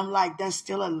 And I'm like, that's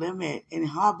still a limit. And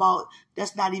how about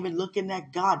that's not even looking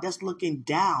at God? That's looking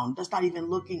down. That's not even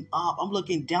looking up. I'm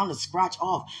looking down to scratch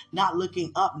off, not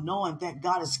looking up, knowing that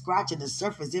God is scratching the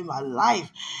surface in my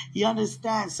life. You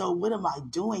understand? So what am I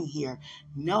doing here?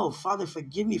 No, Father,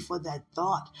 forgive me for that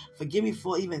thought. Forgive me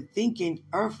for even thinking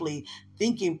earthly,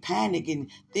 thinking panic and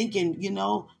thinking,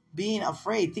 being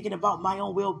afraid, thinking about my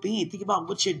own well-being, thinking about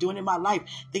what you're doing in my life,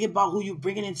 thinking about who you're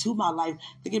bringing into my life,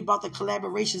 thinking about the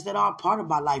collaborations that are a part of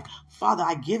my life. Father,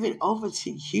 I give it over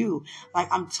to you. Like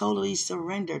I'm totally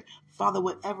surrendered. Father,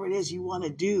 whatever it is you want to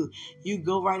do, you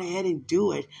go right ahead and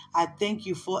do it. I thank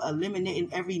you for eliminating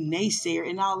every naysayer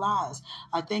in our lives.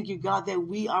 I thank you, God, that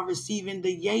we are receiving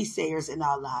the yay sayers in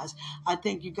our lives. I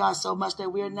thank you, God, so much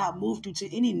that we are not moved due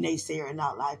to any naysayer in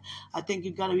our life. I thank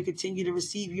you, God, that we continue to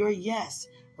receive your yes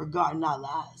regarding our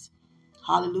lives.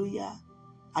 Hallelujah.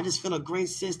 I just feel a great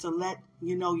sense to let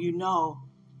you know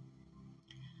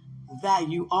that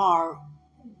you are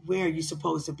where you're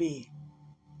supposed to be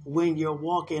when you're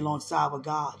walking alongside with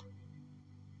God.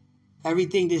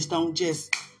 Everything don't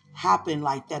just happen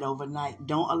like that overnight.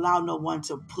 Don't allow no one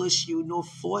to push you nor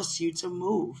force you to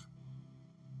move,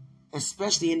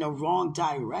 especially in the wrong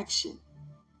direction.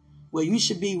 Well, you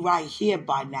should be right here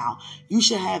by now. You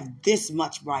should have this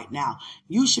much right now.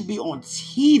 You should be on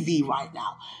TV right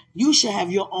now. You should have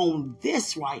your own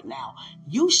this right now.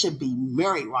 You should be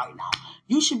married right now.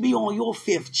 You should be on your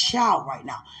 5th child right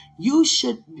now. You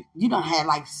don't have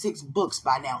like 6 books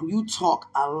by now. You talk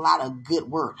a lot of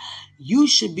good word. You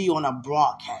should be on a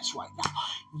broadcast right now.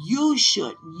 You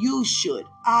should,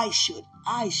 I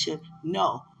should.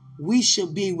 No, we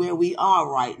should be where we are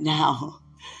right now.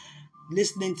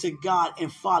 Listening to God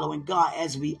and following God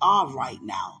as we are right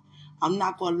now. I'm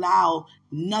not going to allow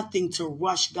nothing to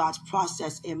rush God's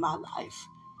process in my life.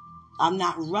 I'm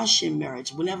not rushing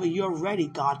marriage. Whenever you're ready,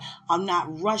 God, I'm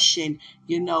not rushing,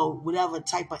 whatever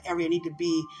type of area I need to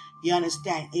be, you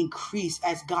understand, increase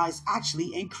as God is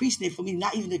actually increasing it for me,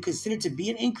 not even to consider to be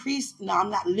an increase. No,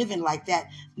 I'm not living like that.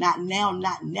 Not now,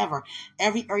 not never.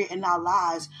 Every area in our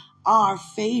lives are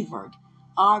favored,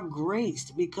 are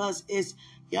graced because it's,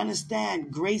 you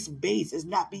understand, grace-based. It's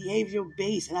not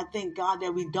behavior-based. And I thank God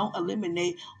that we don't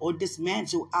eliminate or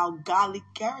dismantle our godly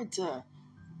character.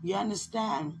 You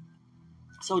understand?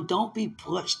 So don't be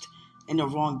pushed in the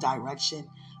wrong direction.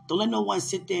 Don't let no one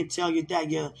sit there and tell you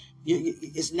that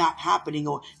it's not happening,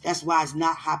 or that's why it's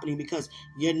not happening because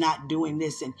you're not doing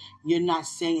this and you're not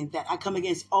saying that. I come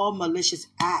against all malicious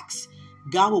acts.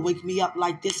 God will wake me up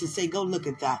like this and say, go look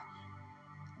at that.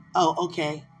 Oh,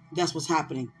 okay. That's what's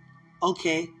happening.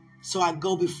 Okay. So I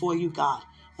go before you, God.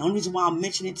 The only reason why I'm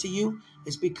mentioning it to you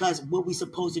is because what we're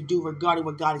supposed to do regarding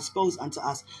what God exposed unto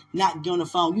us, not get on the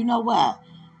phone. You know what?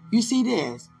 You see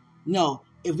this? No.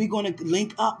 If we're going to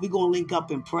link up, we're going to link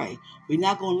up and pray. We're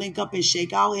not going to link up and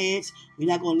shake our heads. We're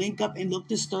not going to link up and look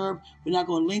disturbed. We're not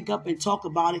going to link up and talk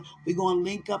about it. We're going to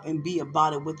link up and be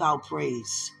about it with our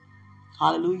praise.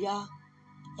 Hallelujah.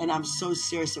 And I'm so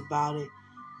serious about it.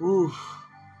 Ooh.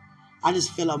 I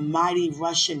just feel a mighty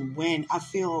rushing wind. I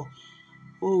feel,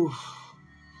 ooh,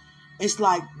 it's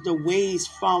like the waves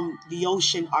from the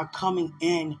ocean are coming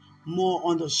in more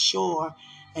on the shore,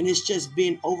 and it's just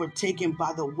being overtaken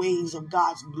by the waves of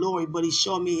God's glory. But He's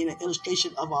showing me in an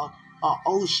illustration of a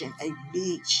ocean, a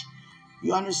beach.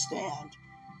 You understand?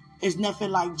 It's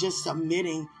nothing like just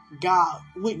submitting. God,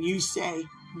 what you say.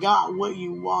 God, what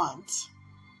you want.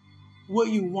 What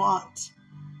you want.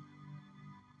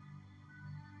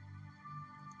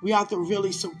 We have to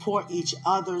really support each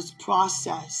other's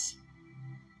process.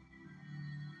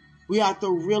 We have to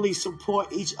really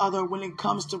support each other when it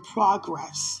comes to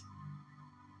progress.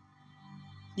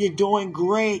 You're doing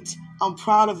great. I'm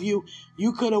proud of you.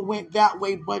 You could have went that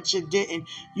way, but you didn't.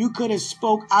 You could have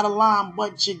spoke out of line,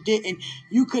 but you didn't.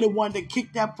 You could have wanted to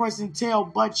kick that person's tail,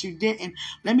 but you didn't.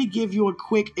 Let me give you a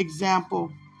quick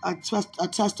example, a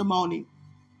testimony.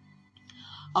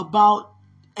 About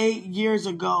 8 years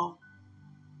ago,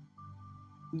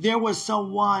 there was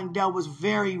someone that was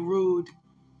very rude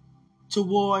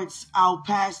towards our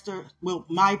pastor. Well,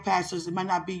 my pastors. It might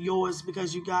not be yours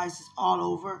because you guys is all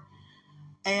over.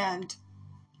 And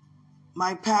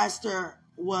my pastor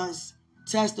was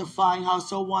testifying how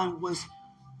someone was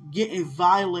getting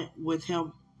violent with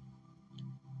him,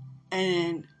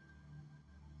 and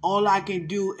all I can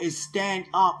do is stand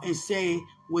up and say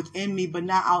within me, but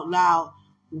not out loud,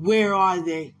 where are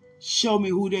they? Show me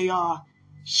who they are.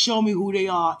 Show me who they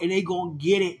are. And they gonna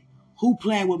get it. Who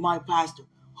playing with my pastor?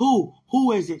 Who?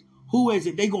 Who is it? Who is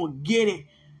it? They gonna get it.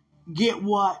 Get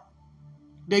what?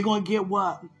 They gonna get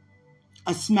what?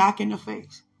 A smack in the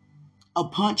face. A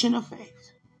punch in the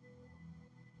face.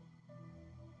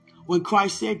 When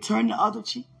Christ said, turn the other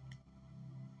cheek.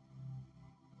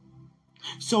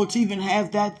 So to even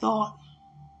have that thought,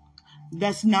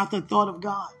 that's not the thought of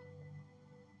God.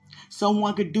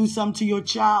 Someone could do something to your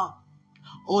child,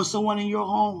 or someone in your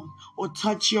home, or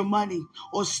touch your money,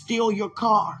 or steal your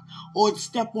car, or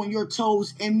step on your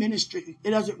toes in ministry.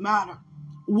 It doesn't matter.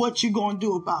 What you gonna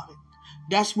do about it?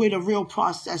 That's where the real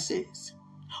process is.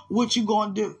 What you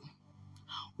gonna do?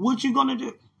 What you gonna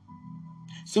do?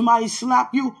 Somebody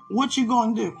slap you, what you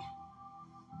gonna do?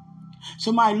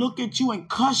 Somebody look at you and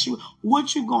cuss you,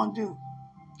 what you gonna do?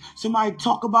 Somebody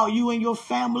talk about you and your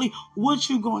family, what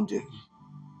you gonna do?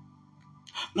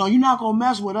 No, you're not gonna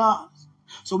mess with us.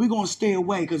 So we're gonna stay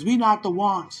away because we're not the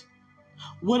ones.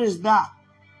 What is that?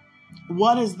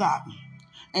 What is that?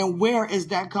 And where is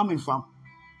that coming from?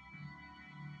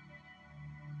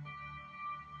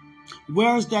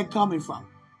 Where is that coming from?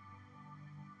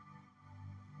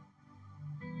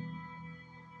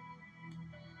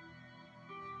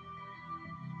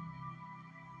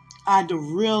 I had to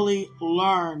really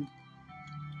learn.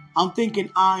 I'm thinking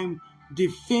I'm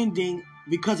defending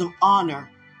because of honor.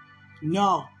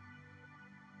 No,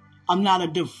 I'm not a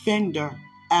defender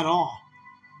at all.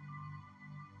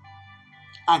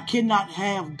 I cannot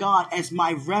have God as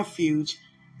my refuge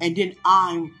and then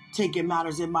I'm taking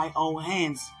matters in my own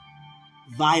hands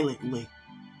violently.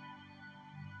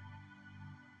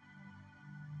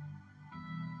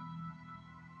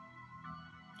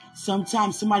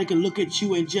 Sometimes somebody can look at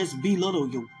you and just belittle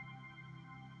you.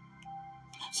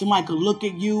 Somebody could look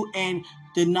at you and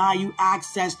deny you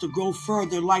access to go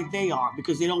further like they are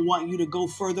because they don't want you to go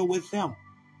further with them.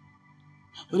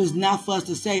 But it's not for us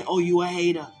to say, oh, you a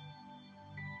hater.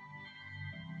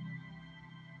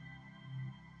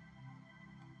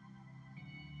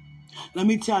 Let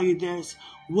me tell you this.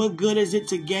 What good is it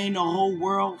to gain the whole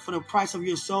world for the price of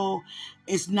your soul?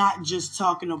 It's not just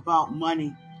talking about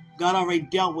money. God already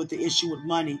dealt with the issue with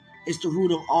money. It's the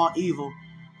root of all evil.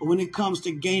 But when it comes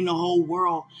to gaining the whole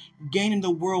world, gaining the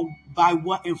world by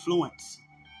what influence?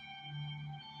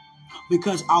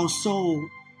 Because our soul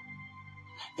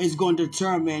is going to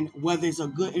determine whether it's a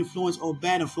good influence or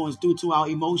bad influence due to our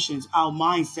emotions, our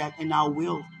mindset, and our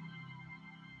will.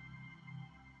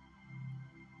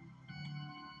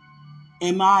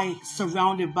 Am I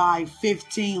surrounded by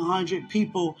 1,500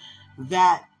 people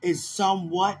that is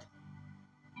somewhat?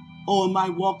 Or am I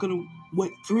walking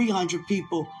with 300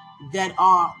 people that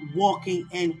are walking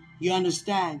in, you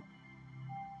understand,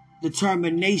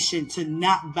 determination to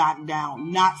not back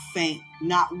down, not faint,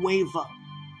 not waver?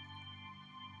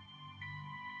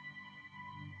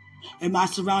 Am I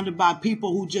surrounded by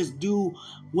people who just do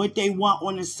what they want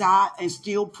on the side and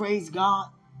still praise God?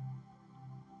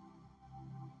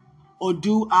 Or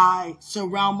do I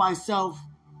surround myself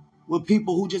with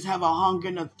people who just have a hunger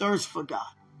and a thirst for God?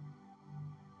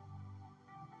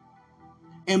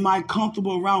 Am I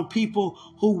comfortable around people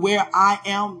who where I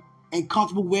am and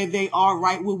comfortable where they are,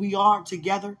 right where we are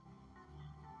together?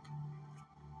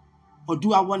 Or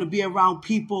do I want to be around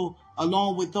people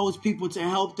along with those people to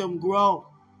help them grow?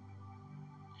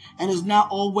 And it's not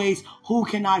always who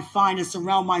can I find to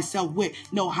surround myself with.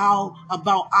 No, how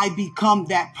about I become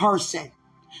that person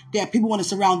that people want to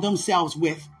surround themselves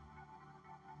with?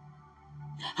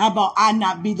 How about I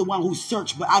not be the one who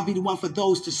search, but I be the one for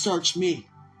those to search me?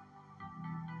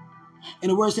 And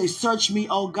the words say, search me,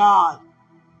 oh God.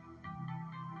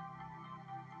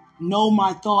 Know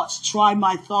my thoughts, try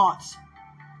my thoughts.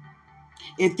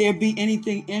 If there be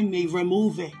anything in me,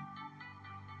 remove it.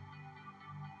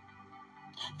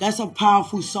 That's a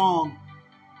powerful song.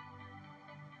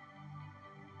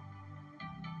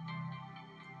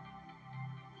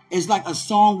 It's like a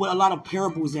song with a lot of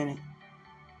parables in it.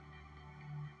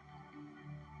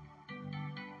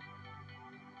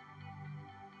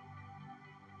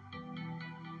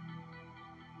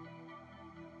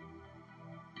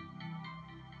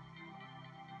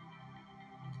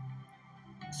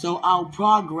 So our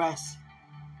progress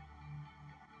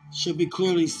should be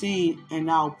clearly seen in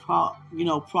our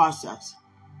process.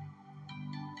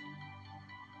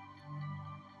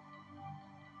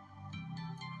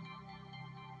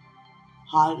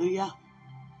 Hallelujah.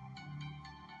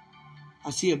 I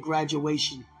see a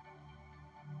graduation.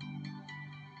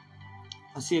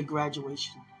 I see a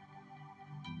graduation.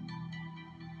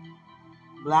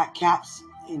 Black caps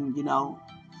and, the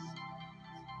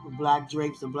black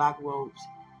drapes, the black robes,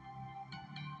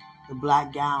 the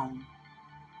black gown.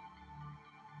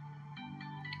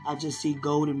 I just see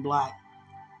gold and black.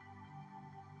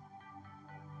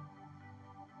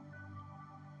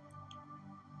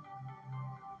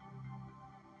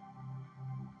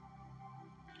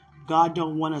 God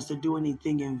don't want us to do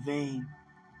anything in vain.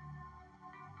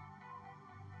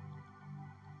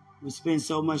 We spend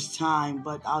so much time,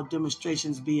 but our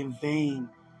demonstrations be in vain.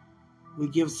 We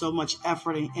give so much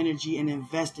effort and energy and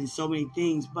invest in so many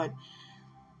things, but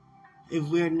if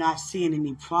we're not seeing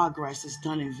any progress, it's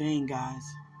done in vain, guys.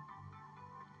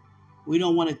 We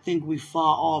don't want to think we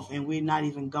far off and we're not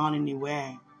even gone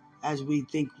anywhere as we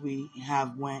think we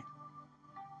have went.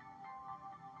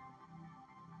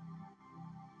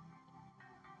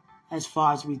 As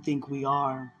far as we think we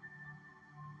are.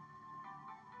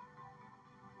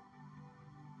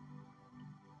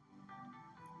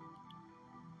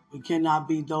 We cannot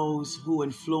be those who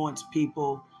influence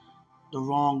people the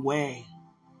wrong way.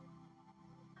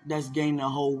 That's gaining the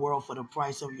whole world for the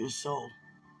price of your soul.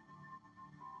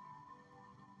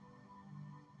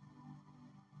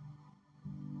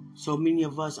 So many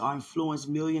of us are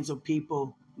influencing millions of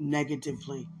people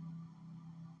negatively.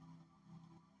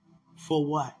 For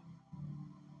what?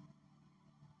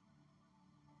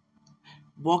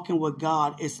 Walking with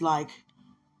God is like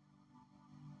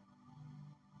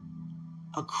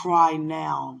a cry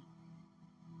now,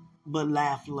 but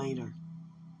laugh later.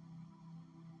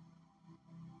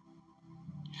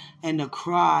 And the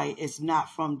cry is not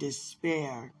from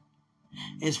despair.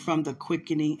 It's from the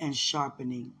quickening and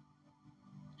sharpening.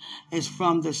 It's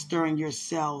from the stirring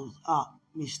yourself up.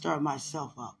 Me stir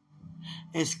myself up.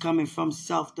 It's coming from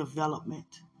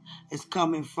self-development. It's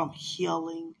coming from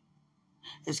healing.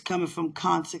 It's coming from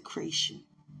consecration.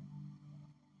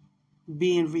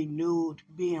 Being renewed,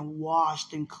 being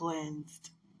washed and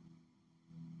cleansed.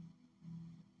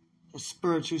 The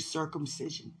spiritual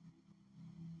circumcision.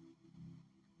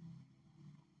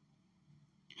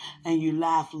 And you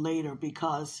laugh later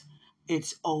because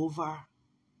it's over.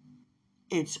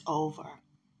 It's over.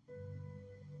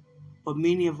 But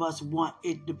many of us want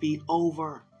it to be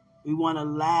over. We want to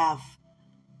laugh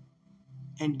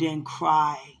and then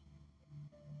cry.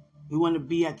 We want to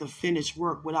be at the finished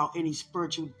work without any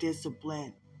spiritual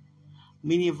discipline.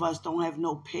 Many of us don't have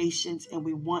no patience and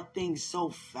we want things so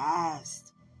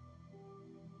fast.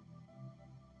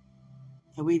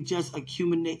 And we just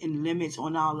accumulating limits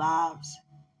on our lives.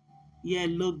 Yeah,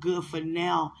 it look good for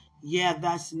now. Yeah,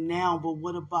 that's now, but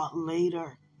what about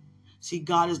later? See,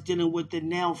 God is dealing with the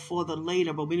now for the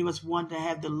later, but many of us want to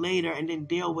have the later and then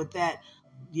deal with that,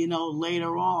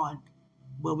 later on.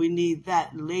 But we need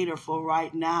that later for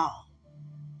right now.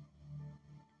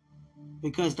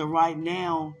 Because the right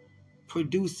now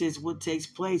produces what takes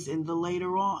place in the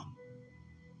later on.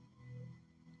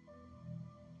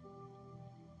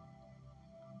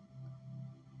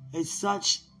 It's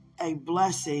such a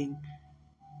blessing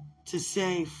to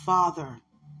say, Father,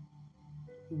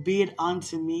 be it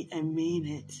unto me and mean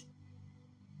it.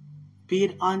 Be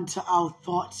it unto our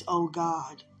thoughts, O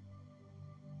God.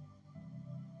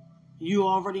 You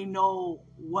already know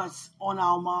what's on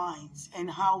our minds and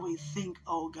how we think,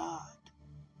 O God.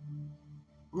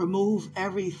 Remove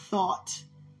every thought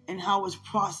and how it's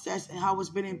processed and how it's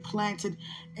been implanted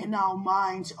in our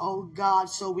minds, O God,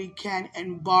 so we can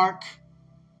embark.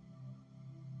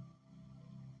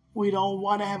 We don't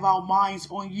want to have our minds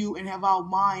on you and have our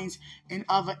minds in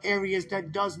other areas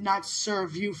that does not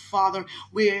serve you, Father.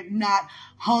 We're not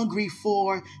hungry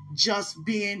for just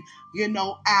being,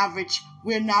 average.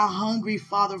 We're not hungry,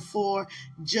 Father, for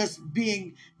just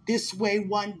being this way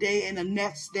one day and the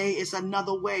next day is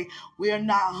another way. We are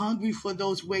not hungry for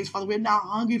those ways, Father. We're not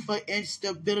hungry for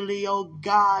instability, oh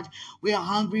God. We are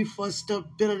hungry for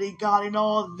stability, God, in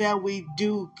all that we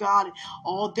do, God,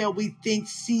 all that we think,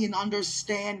 see, and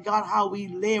understand, God, how we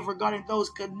live regarding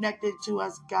those connected to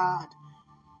us, God.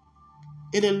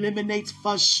 It eliminates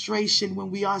frustration when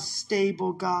we are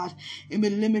stable, God. It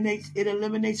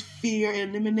eliminates fear. It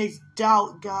eliminates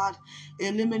doubt, God.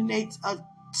 It eliminates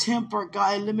temper,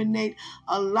 God. Eliminate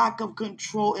a lack of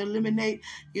control. Eliminate,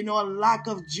 a lack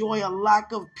of joy, a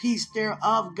lack of peace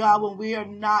thereof, God, when we are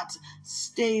not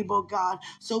stable, God.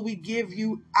 So we give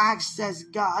you access,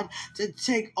 God, to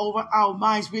take over our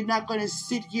minds. We're not going to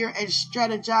sit here and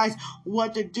strategize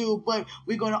what to do, but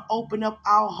we're going to open up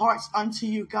our hearts unto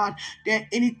you, God, that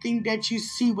anything that you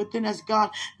see within us,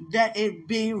 God, that it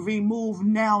be removed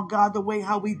now, God, the way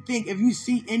how we think. If you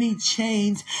see any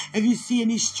chains, if you see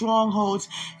any strongholds,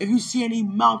 if you see any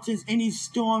mountains, any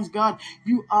storms, God,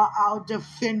 you are our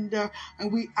defender,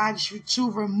 and we ask you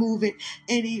to remove it.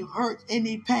 Any hurt,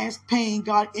 any past pain,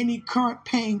 God, any current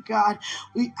pain, God,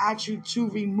 we ask you to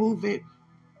remove it.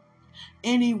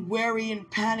 Any worry and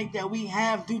panic that we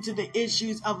have due to the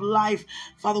issues of life,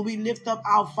 Father, we lift up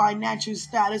our financial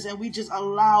status and we just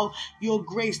allow your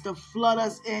grace to flood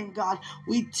us in, God.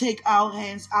 We take our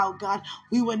hands out, God.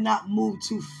 We will not move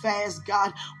too fast,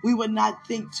 God. We will not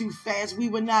think too fast. We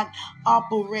will not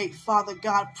operate, Father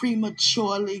God,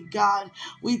 prematurely, God.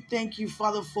 We thank you,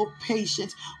 Father, for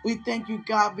patience. We thank you,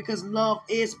 God, because love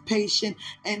is patient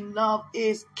and love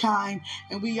is kind,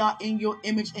 and we are in your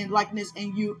image and likeness,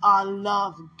 and you are love,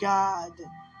 God.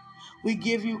 We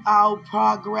give you our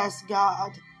progress,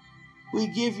 God. We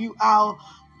give you our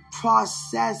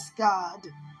process, God,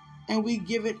 and we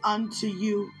give it unto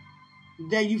you,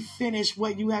 that you finish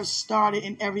what you have started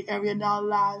in every area in our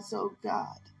lives, oh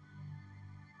God.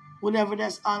 Whatever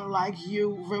that's unlike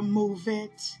you, remove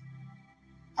it.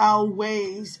 Our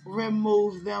ways,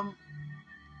 remove them.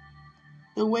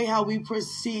 The way how we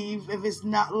perceive, if it's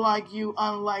not like you,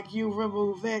 unlike you,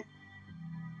 remove it.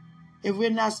 If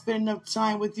we're not spending enough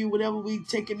time with you, whatever we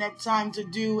taking that time to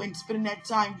do and spending that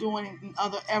time doing it in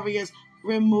other areas,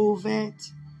 remove it.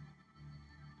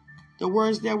 The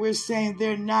words that we're saying,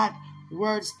 they're not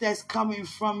words that's coming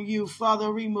from you.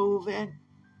 Father, remove it.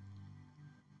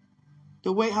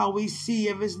 The way how we see,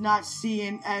 if it's not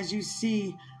seeing as you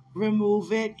see,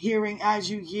 remove it. Hearing as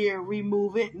you hear,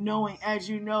 remove it. Knowing as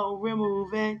you know,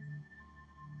 remove it.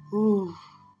 Ooh.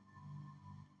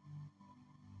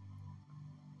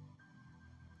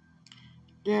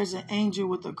 There's an angel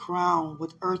with a crown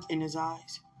with earth in his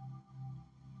eyes.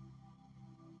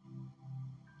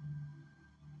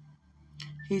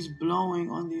 He's blowing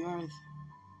on the earth,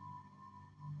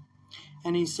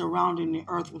 and he's surrounding the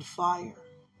earth with fire.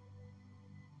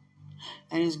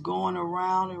 And he's going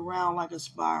around and around like a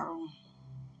spiral,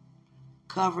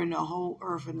 covering the whole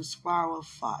earth in a spiral of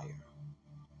fire.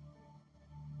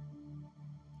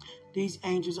 These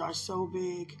angels are so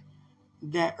big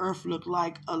that earth looked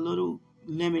like a little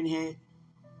lemon head.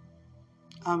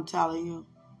 I'm telling you.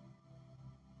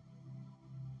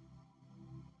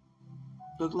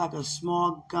 Looked like a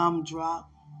small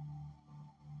gumdrop,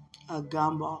 a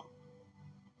gumball.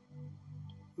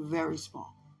 Very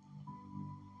small.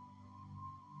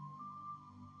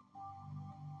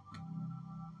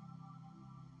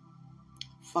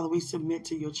 Father, we submit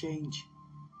to your change.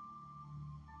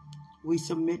 We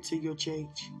submit to your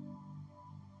change.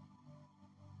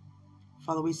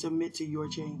 Father, we submit to your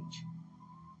change.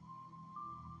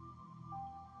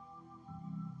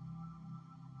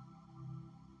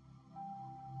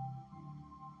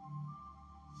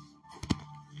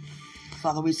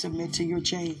 Father, we submit to your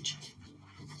change.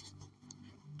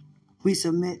 We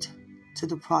submit to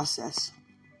the process.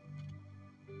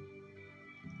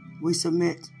 We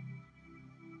submit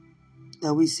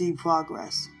that we see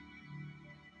progress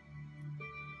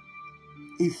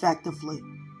effectively.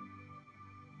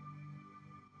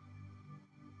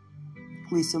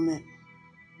 We submit.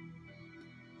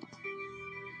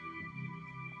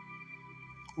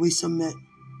 We submit.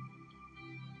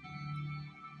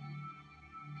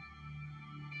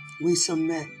 We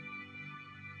submit.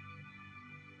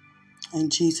 In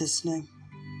Jesus' name.